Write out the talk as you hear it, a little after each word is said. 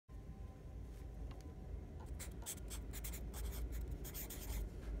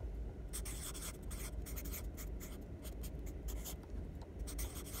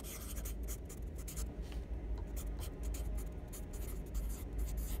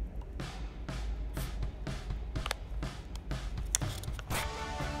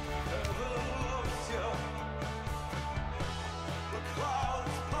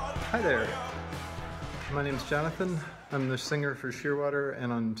Hi there, my name is Jonathan. I'm the singer for Shearwater,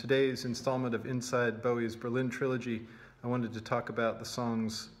 and on today's installment of Inside Bowie's Berlin Trilogy, I wanted to talk about the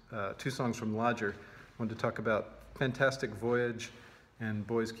songs, two songs from Lodger. I wanted to talk about Fantastic Voyage and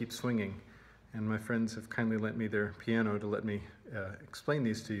Boys Keep Swinging. And my friends have kindly lent me their piano to let me explain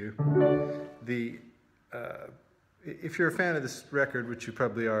these to you. If you're a fan of this record, which you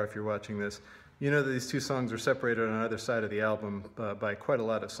probably are if you're watching this, you know that these two songs are separated on either side of the album by quite a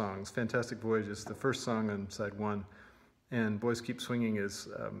lot of songs. Fantastic Voyage is the first song on side one, and Boys Keep Swinging is,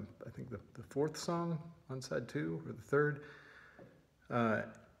 I think, the fourth song on side two, or the third.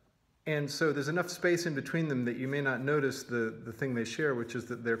 And so there's enough space in between them that you may not notice the thing they share, which is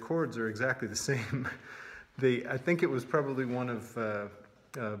that their chords are exactly the same. I think it was probably one of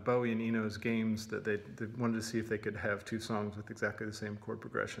Bowie and Eno's games that they wanted to see if they could have two songs with exactly the same chord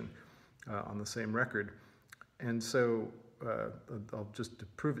progression on the same record. And so I'll just to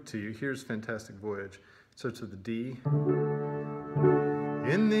prove it to you, here's Fantastic Voyage. It starts with a D.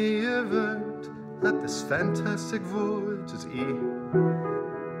 In the event that this fantastic voyage is E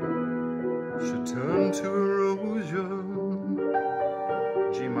should turn to erosion,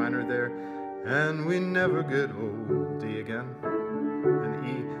 G minor there, and we never get old, D again, and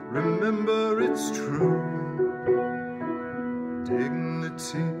E, remember it's true,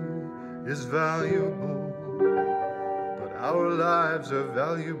 dignity is valuable, but our lives are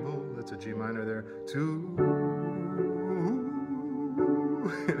valuable, that's a G minor there, too.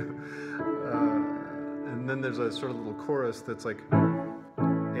 And then there's a sort of little chorus that's like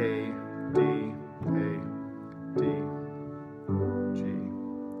A, D, A, D, G,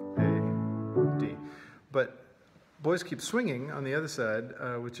 A, D. But Boys Keep Swinging on the other side,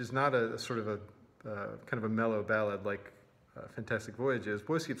 which is not a sort of a kind of a mellow ballad like Fantastic Voyage is.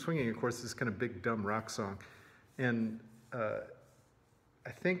 Boys Keep Swinging, of course, is this kind of big, dumb rock song. And I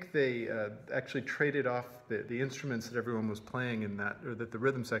think they actually traded off the instruments that everyone was playing in that, or that the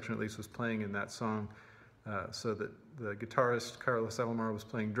rhythm section at least was playing in that song, so that the guitarist, Carlos Alomar, was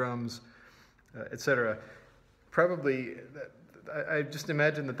playing drums, etc. Probably, I just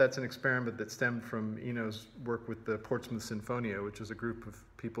imagine that that's an experiment that stemmed from Eno's work with the Portsmouth Sinfonia, which is a group of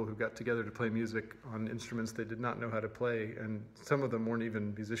people who got together to play music on instruments they did not know how to play, and some of them weren't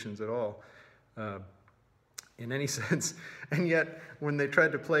even musicians at all, in any sense. And yet, when they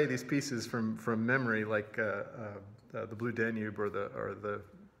tried to play these pieces from memory, like the Blue Danube or the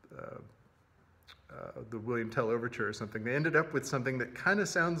William Tell Overture or something, they ended up with something that kind of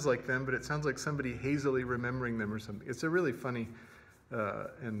sounds like them, but it sounds like somebody hazily remembering them or something. It's a really funny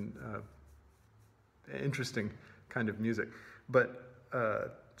and interesting kind of music. But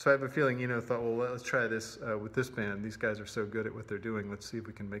so I have a feeling thought, well, let's try this with this band. These guys are so good at what they're doing. Let's see if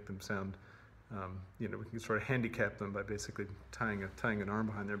we can make them sound, we can sort of handicap them by basically tying an arm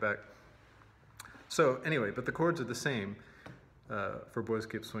behind their back. So anyway, but the chords are the same. For Boys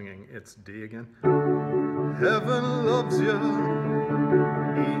Keep Swinging, it's D again. Heaven loves you,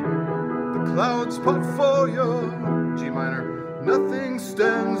 E. The clouds part for you, G minor. Nothing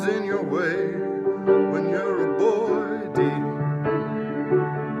stands in your way when you're a boy, D.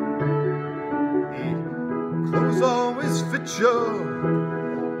 E. Clothes always fit you.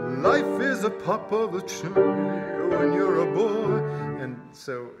 Life is a pop of a cherry when you're a boy. And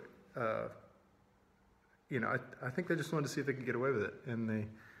so, I think they just wanted to see if they could get away with it, and they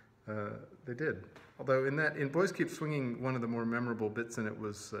did. Although in Boys Keep Swinging, one of the more memorable bits in it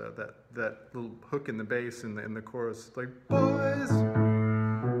was that little hook in the bass in the chorus, like boys.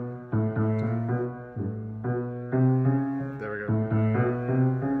 There we go.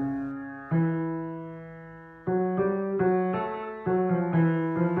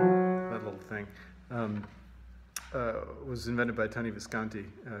 That little thing was invented by Tony Visconti,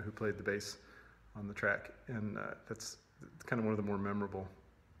 who played the bass on the track, and that's kind of one of the more memorable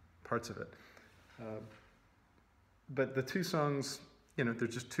parts of it. But the two songs, they're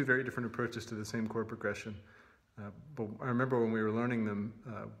just two very different approaches to the same chord progression. But I remember when we were learning them,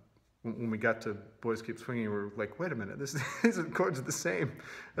 when we got to Boys Keep Swinging, we were like, wait a minute, these chords are the same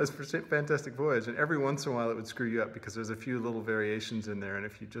as for Fantastic Voyage. And every once in a while it would screw you up because there's a few little variations in there, and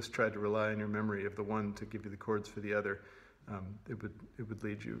if you just tried to rely on your memory of the one to give you the chords for the other, it would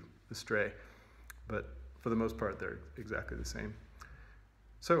lead you astray. But for the most part, they're exactly the same.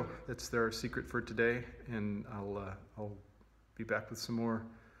 So that's their secret for today, and I'll be back with some more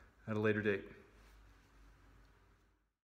at a later date.